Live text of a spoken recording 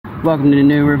Welcome to the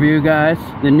new review, guys.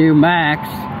 The new Max.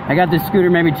 I got this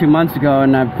scooter maybe 2 months ago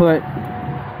and I put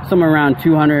somewhere around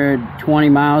 220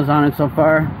 miles on it so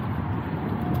far.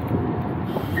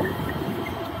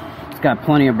 It's got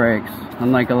plenty of brakes,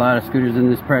 unlike a lot of scooters in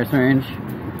this price range.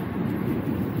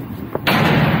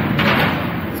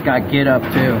 It's got get up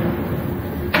too.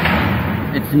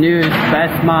 It's new, it's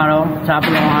best model, top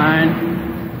of the line.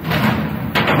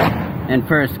 And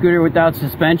for a scooter without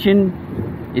suspension,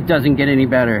 it doesn't get any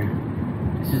better.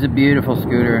 This is a beautiful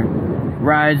scooter.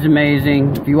 Rides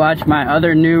amazing. If you watch my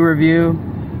other new review,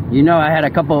 you know I had a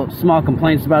couple small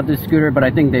complaints about this scooter, but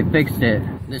I think they fixed it.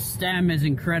 The stem is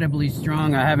incredibly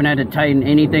strong. I haven't had to tighten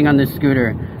anything on this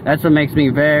scooter. That's what makes me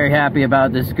very happy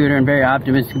about this scooter and very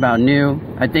optimistic about NIU.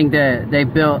 I think that they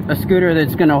built a scooter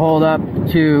that's gonna hold up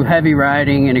to heavy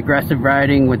riding and aggressive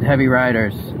riding with heavy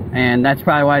riders. And that's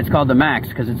probably why it's called the Max,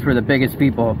 because it's for the biggest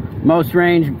people. Most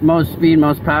range, most speed,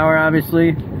 most power,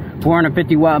 obviously.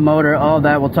 450 watt motor, all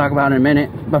that we'll talk about in a minute.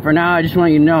 But for now, I just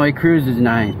want you to know it cruises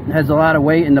nice. It has a lot of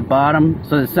weight in the bottom,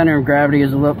 so the center of gravity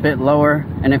is a little bit lower.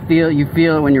 And you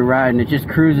feel it when you're riding. It just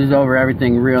cruises over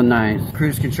everything real nice.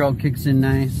 Cruise control kicks in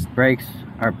nice. Brakes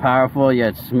are powerful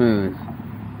yet smooth.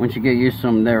 Once you get used to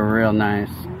them, they're real nice.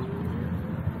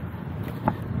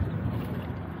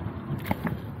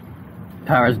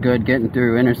 Power's good getting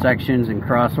through intersections and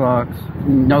crosswalks.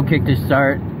 No kick to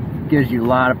start. Gives you a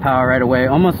lot of power right away.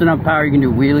 Almost enough power you can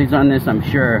do wheelies on this, I'm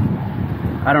sure.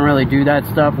 I don't really do that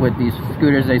stuff with these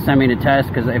scooters they send me to test,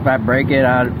 because if I break it,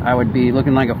 I would be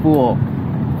looking like a fool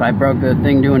if I broke the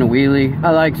thing doing a wheelie.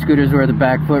 I like scooters where the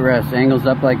back footrest angles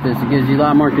up like this. It gives you a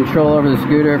lot more control over the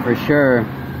scooter for sure.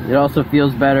 It also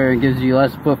feels better. It gives you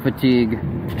less foot fatigue.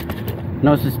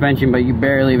 No suspension, but you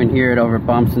barely even hear it over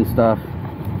bumps and stuff.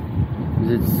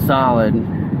 It's solid.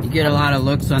 You get a lot of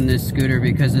looks on this scooter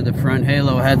because of the front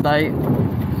halo headlight.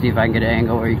 See if I can get an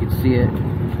angle where you can see it.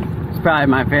 It's probably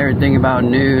my favorite thing about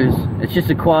NIU's. It's just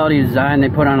a quality design. They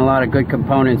put on a lot of good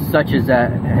components, such as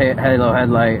that halo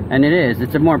headlight. And it is.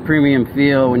 It's a more premium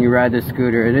feel when you ride this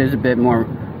scooter. It is a bit more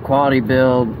quality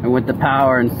build, and with the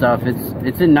power and stuff,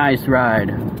 it's a nice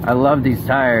ride. I love these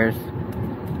tires.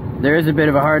 There is a bit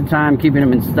of a hard time keeping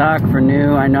them in stock for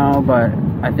NIU, I know, but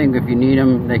I think if you need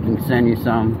them, they can send you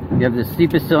some. You have the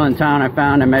steepest hill in town I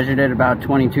found. I measured it about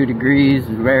 22 degrees.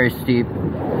 It's very steep.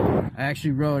 I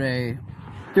actually rode a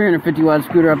 350 watt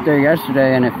scooter up there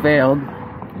yesterday and it failed.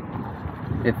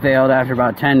 It failed after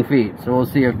about 10 feet. So we'll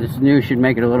see if this NIU should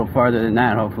make it a little farther than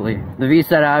that, hopefully. The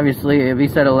VSET, obviously, a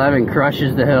VSET 11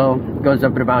 crushes the hill. Goes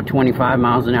up at about 25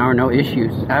 miles an hour, no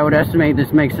issues. I would estimate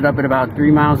this makes it up at about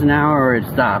 3 miles an hour or it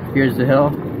stops. Here's the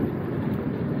hill.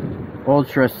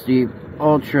 Ultra steep.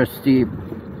 Ultra steep.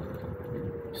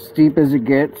 Steep as it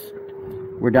gets.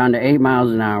 We're down to 8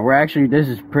 miles an hour. This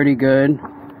is pretty good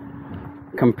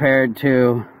compared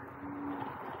to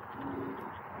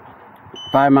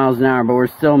 5 miles an hour, but we're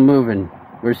still moving.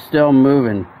 We're still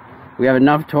moving. We have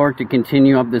enough torque to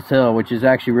continue up this hill, which is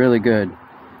actually really good.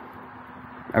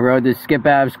 I rode this Skip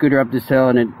Ab scooter up this hill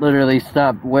and it literally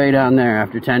stopped way down there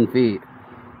after 10 feet.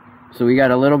 So we got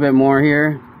a little bit more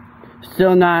here.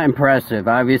 Still not impressive.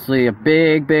 Obviously a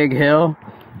big hill.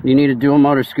 You need a dual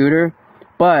motor scooter,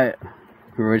 but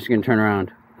we're just gonna turn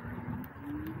around.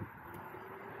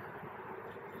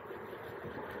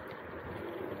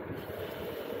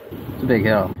 It's a big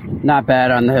hill. Not bad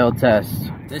on the hill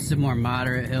test. This is a more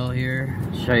moderate hill here.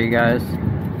 I'll show you guys.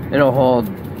 It'll hold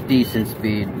decent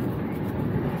speed.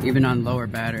 Even on lower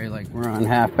battery, like we're on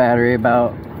half battery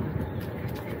about.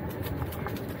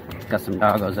 Got some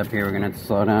doggos up here, we're gonna have to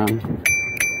slow down.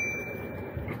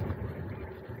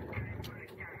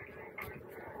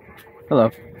 Hello.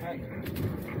 Hi.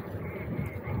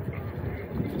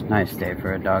 Nice day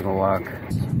for a doggo walk.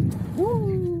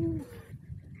 Woo.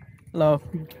 Hello.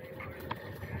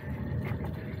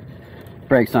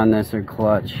 Brakes on this are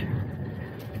clutch.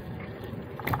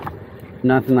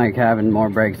 Nothing like having more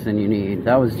brakes than you need.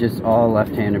 That was just all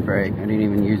left-handed brake. I didn't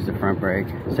even use the front brake.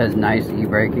 It says nice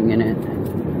e-braking in it.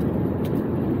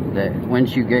 That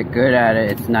once you get good at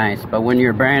it, it's nice. But when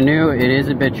you're brand new, it is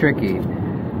a bit tricky.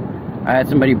 I had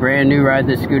somebody brand new ride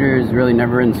this scooter, who's really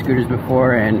never ridden scooters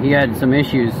before, and he had some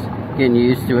issues getting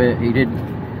used to it. He did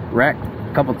wreck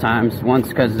a couple times. Once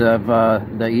because of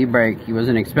the e-brake. He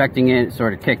wasn't expecting it. It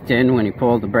sort of kicked in when he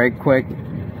pulled the brake quick,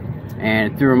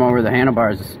 and it threw him over the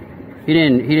handlebars. He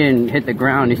didn't hit the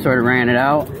ground. He sort of ran it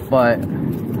out, but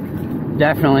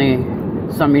definitely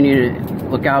something you need to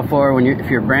look out for when if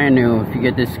you're brand new. If you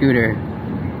get this scooter,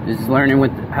 is learning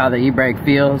with how the e-brake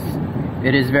feels.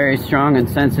 It is very strong and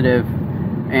sensitive,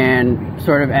 and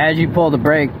sort of as you pull the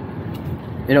brake,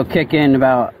 it'll kick in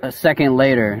about a second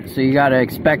later. So you got to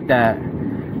expect that.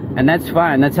 And that's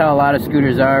fine. That's how a lot of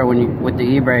scooters are when you, with the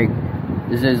e-brake.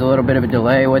 There's a little bit of a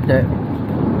delay with it.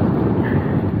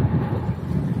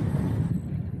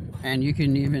 And you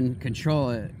can even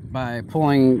control it by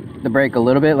pulling the brake a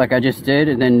little bit like I just did,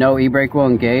 and then no e-brake will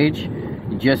engage.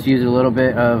 You just use a little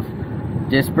bit of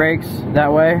disc brakes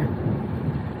that way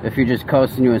if you're just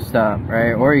coasting to a stop,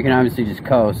 right? Or you can obviously just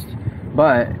coast.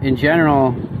 But in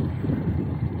general,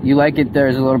 you like it,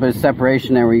 there's a little bit of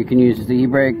separation there where you can use the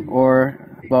e-brake or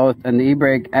both, and the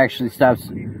e-brake actually stops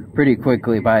pretty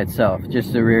quickly by itself,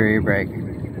 just the rear e-brake.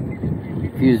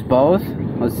 If you use both,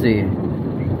 let's see,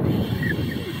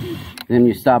 then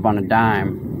you stop on a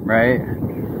dime, right?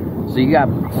 So you got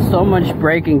so much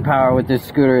braking power with this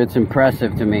scooter, it's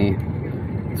impressive to me.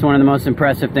 It's one of the most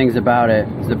impressive things about it,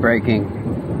 is the braking.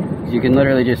 So you can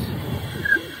literally just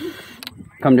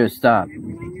come to a stop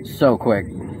so quick,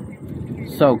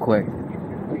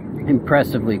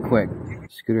 impressively quick.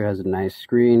 Scooter has a nice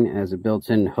screen, it has a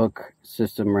built-in hook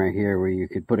system right here where you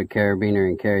could put a carabiner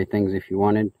and carry things if you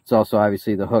wanted. It's also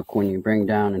obviously the hook when you bring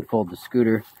down and fold the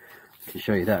scooter. I can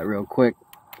show you that real quick.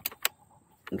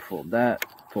 And fold that,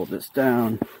 fold this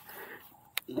down.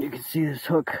 You can see this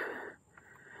hook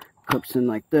clips in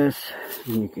like this,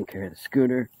 and you can carry the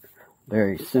scooter.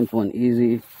 Very simple and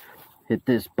easy. Hit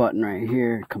this button right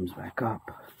here, it comes back up,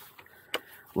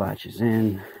 latches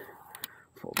in,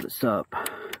 fold this up.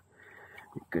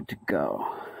 You're good to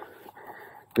go.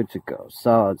 Good to go.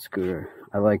 Solid scooter.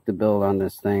 I like the build on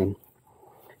this thing.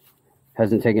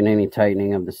 Hasn't taken any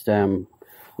tightening of the stem.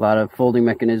 A lot of folding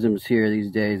mechanisms here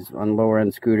these days on lower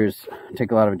end scooters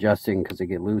take a lot of adjusting because they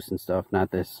get loose and stuff.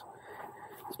 Not this.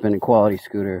 It's been a quality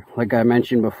scooter. Like I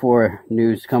mentioned before,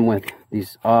 NIUs come with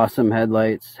these awesome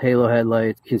headlights, halo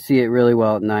headlights. You can see it really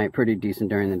well at night, pretty decent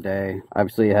during the day.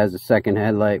 Obviously it has a second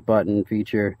headlight button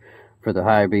feature for the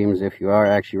high beams if you are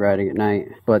actually riding at night.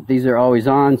 But these are always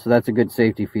on, so that's a good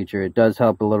safety feature. It does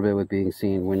help a little bit with being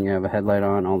seen when you have a headlight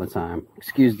on all the time.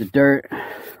 Excuse the dirt.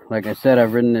 Like I said,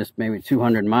 I've ridden this maybe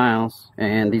 200 miles,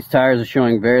 and these tires are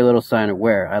showing very little sign of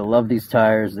wear. I love these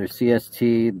tires. They're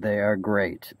CST. They are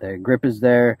great. The grip is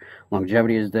there.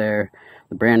 Longevity is there.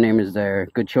 The brand name is there.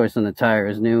 Good choice on the tire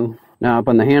is NIU. Now up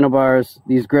on the handlebars,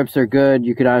 these grips are good.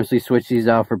 You could obviously switch these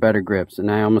out for better grips,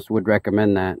 and I almost would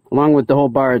recommend that. Along with the whole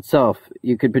bar itself,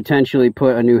 you could potentially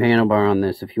put a new handlebar on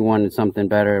this if you wanted something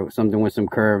better, something with some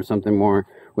curve, something more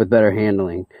with better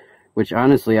handling. Which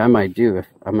honestly I might do. If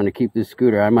I'm going to keep this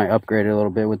scooter, I might upgrade it a little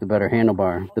bit with the better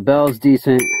handlebar. The bell is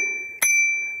decent.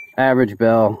 Average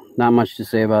bell. Not much to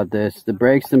say about this. The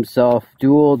brakes themselves,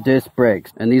 dual disc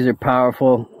brakes. And these are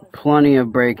powerful. Plenty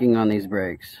of braking on these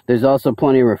brakes. There's also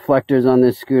plenty of reflectors on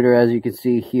this scooter, as you can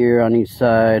see here on each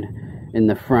side, in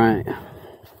the front,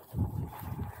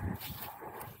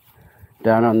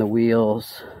 down on the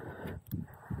wheels,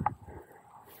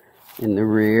 in the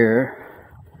rear.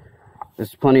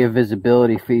 There's plenty of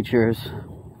visibility features,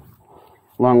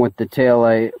 along with the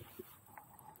taillight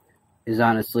is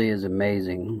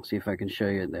amazing. See if I can show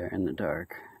you there in the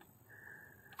dark.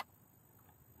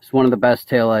 It's one of the best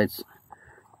taillights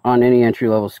on any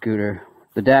entry-level scooter.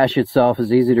 The dash itself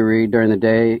is easy to read during the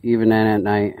day, even and at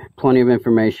night. Plenty of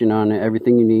information on it,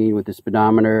 everything you need with the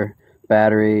speedometer,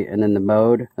 battery, and then the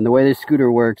mode. And the way this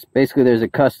scooter works, basically there's a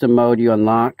custom mode you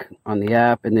unlock on the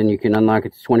app, and then you can unlock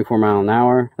it to 24 miles an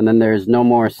hour. And then there's no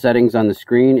more settings on the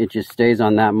screen. It just stays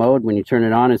on that mode. When you turn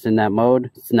it on, it's in that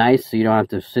mode. It's nice, so you don't have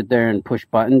to sit there and push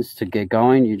buttons to get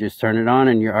going. You just turn it on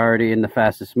and you're already in the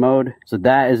fastest mode. So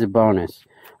that is a bonus.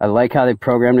 I like how they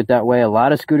programmed it that way. A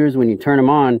lot of scooters, when you turn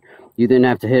them on, you then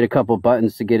have to hit a couple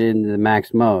buttons to get into the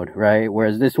max mode, right?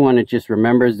 Whereas this one, it just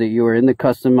remembers that you are in the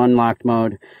custom unlocked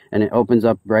mode, and it opens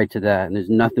up right to that, and there's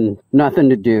nothing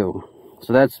to do.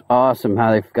 So that's awesome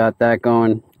how they've got that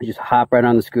going. You just hop right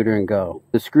on the scooter and go.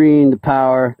 The screen, the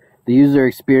power, the user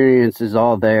experience is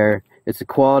all there. It's a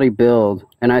quality build.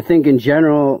 And I think in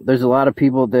general, there's a lot of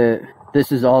people that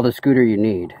this is all the scooter you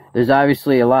need. There's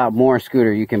obviously a lot more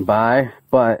scooter you can buy,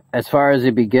 but as far as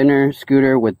a beginner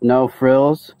scooter with no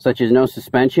frills, such as no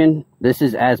suspension, this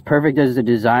is as perfect as the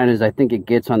design as I think it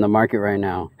gets on the market right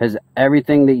now. Has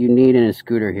everything that you need in a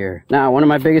scooter here. Now, one of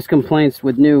my biggest complaints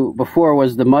with NIU before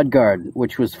was the mudguard,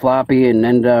 which was floppy and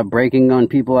ended up breaking on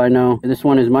people I know. This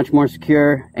one is much more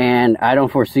secure, and I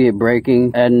don't foresee it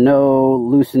breaking, and no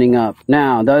loosening up.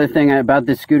 Now, the other thing about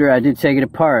this scooter, I did take it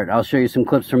apart. I'll show you some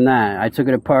clips from that. I took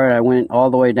it apart, I went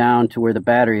all the way down to where the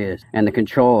battery is, and the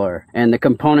controller. And the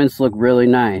components look really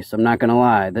nice. I'm not gonna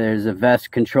lie. There's a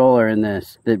vest controller in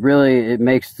this that really, it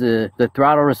makes the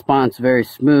throttle response very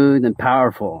smooth and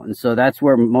powerful. And so that's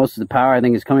where most of the power I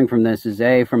think is coming from. This is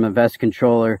A, from a vest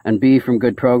controller, and B, from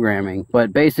good programming.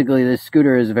 But basically this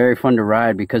scooter is very fun to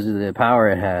ride because of the power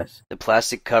it has. The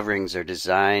plastic coverings are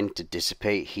designed to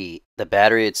dissipate heat. The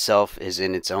battery itself is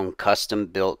in its own custom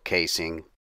built casing.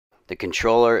 The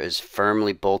controller is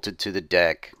firmly bolted to the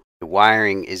deck. The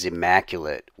wiring is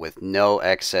immaculate with no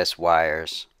excess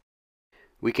wires.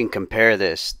 We can compare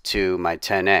this to my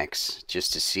 10X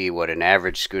just to see what an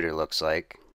average scooter looks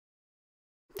like.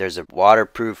 There's a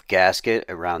waterproof gasket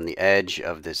around the edge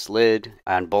of this lid.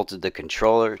 I unbolted the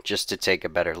controller just to take a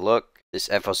better look. This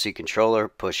FOC controller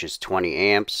pushes 20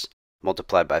 amps.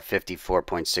 Multiplied by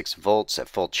 54.6 volts at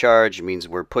full charge means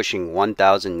we're pushing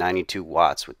 1092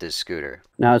 watts with this scooter.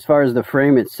 Now as far as the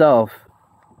frame itself,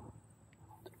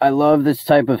 I love this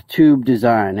type of tube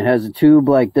design. It has a tube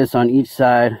like this on each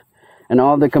side and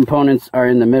all the components are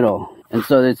in the middle. And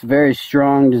so it's very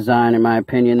strong design in my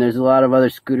opinion. There's a lot of other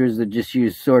scooters that just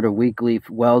use sort of weakly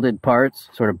welded parts,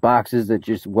 sort of boxes that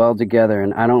just weld together,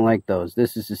 and I don't like those.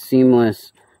 This is a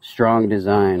seamless, strong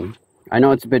design. I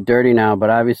know it's a bit dirty now, but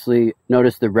obviously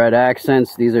notice the red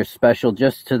accents. These are special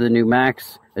just to the new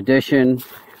Max edition.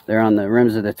 They're on the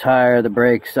rims of the tire, the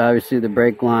brakes, obviously the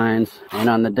brake lines, and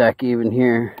on the deck even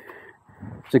here.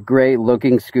 It's a great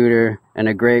looking scooter and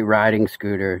a great riding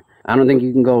scooter. I don't think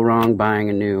you can go wrong buying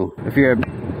a new. If you're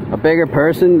a bigger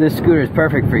person, this scooter is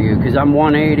perfect for you because I'm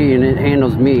 180 and it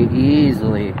handles me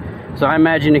easily. So I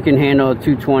imagine it can handle a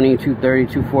 220, 230,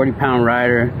 240 pound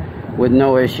rider with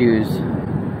no issues.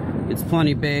 It's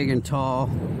plenty big and tall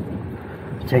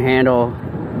to handle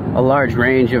a large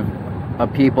range of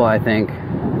people, I think.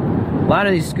 A lot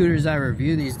of these scooters I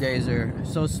review these days are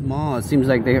so small, it seems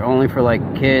like they're only for like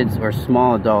kids or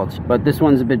small adults. But this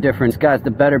one's a bit different. It's got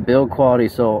the better build quality,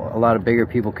 so a lot of bigger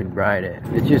people could ride it.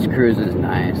 It just cruises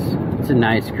nice. It's a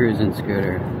nice cruising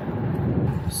scooter.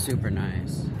 Super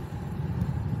nice.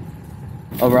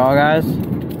 Overall, guys,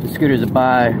 the scooter's a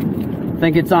buy. I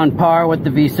think it's on par with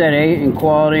the VZ8 in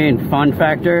quality and fun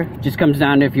factor. Just comes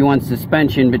down to if you want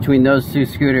suspension between those two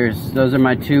scooters. Those are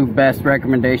my two best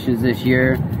recommendations this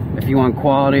year. If you want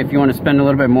quality, if you want to spend a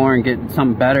little bit more and get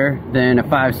something better than a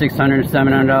 $500, $600,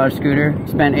 $700 scooter,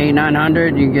 spend $800,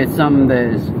 $900, you can get something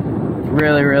that is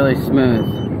really, really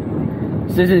smooth.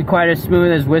 This isn't quite as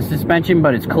smooth as with suspension,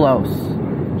 but it's close.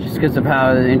 Just because of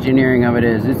how the engineering of it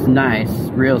is. It's nice,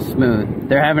 real smooth.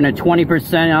 They're having a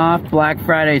 20% off Black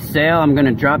Friday sale. I'm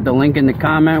gonna drop the link in the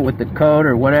comment with the code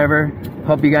or whatever.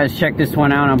 Hope you guys check this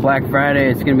one out on Black Friday.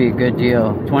 It's gonna be a good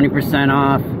deal. 20%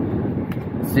 off.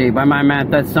 Let's see, by my math,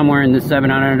 that's somewhere in the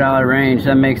 $700 range.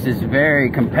 That makes this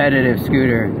very competitive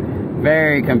scooter.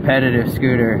 Very competitive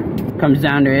scooter. Comes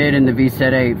down to it and the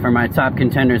VZ8 for my top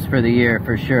contenders for the year,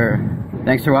 for sure.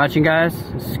 Thanks for watching, guys.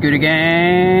 Scooter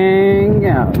Gang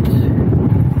out.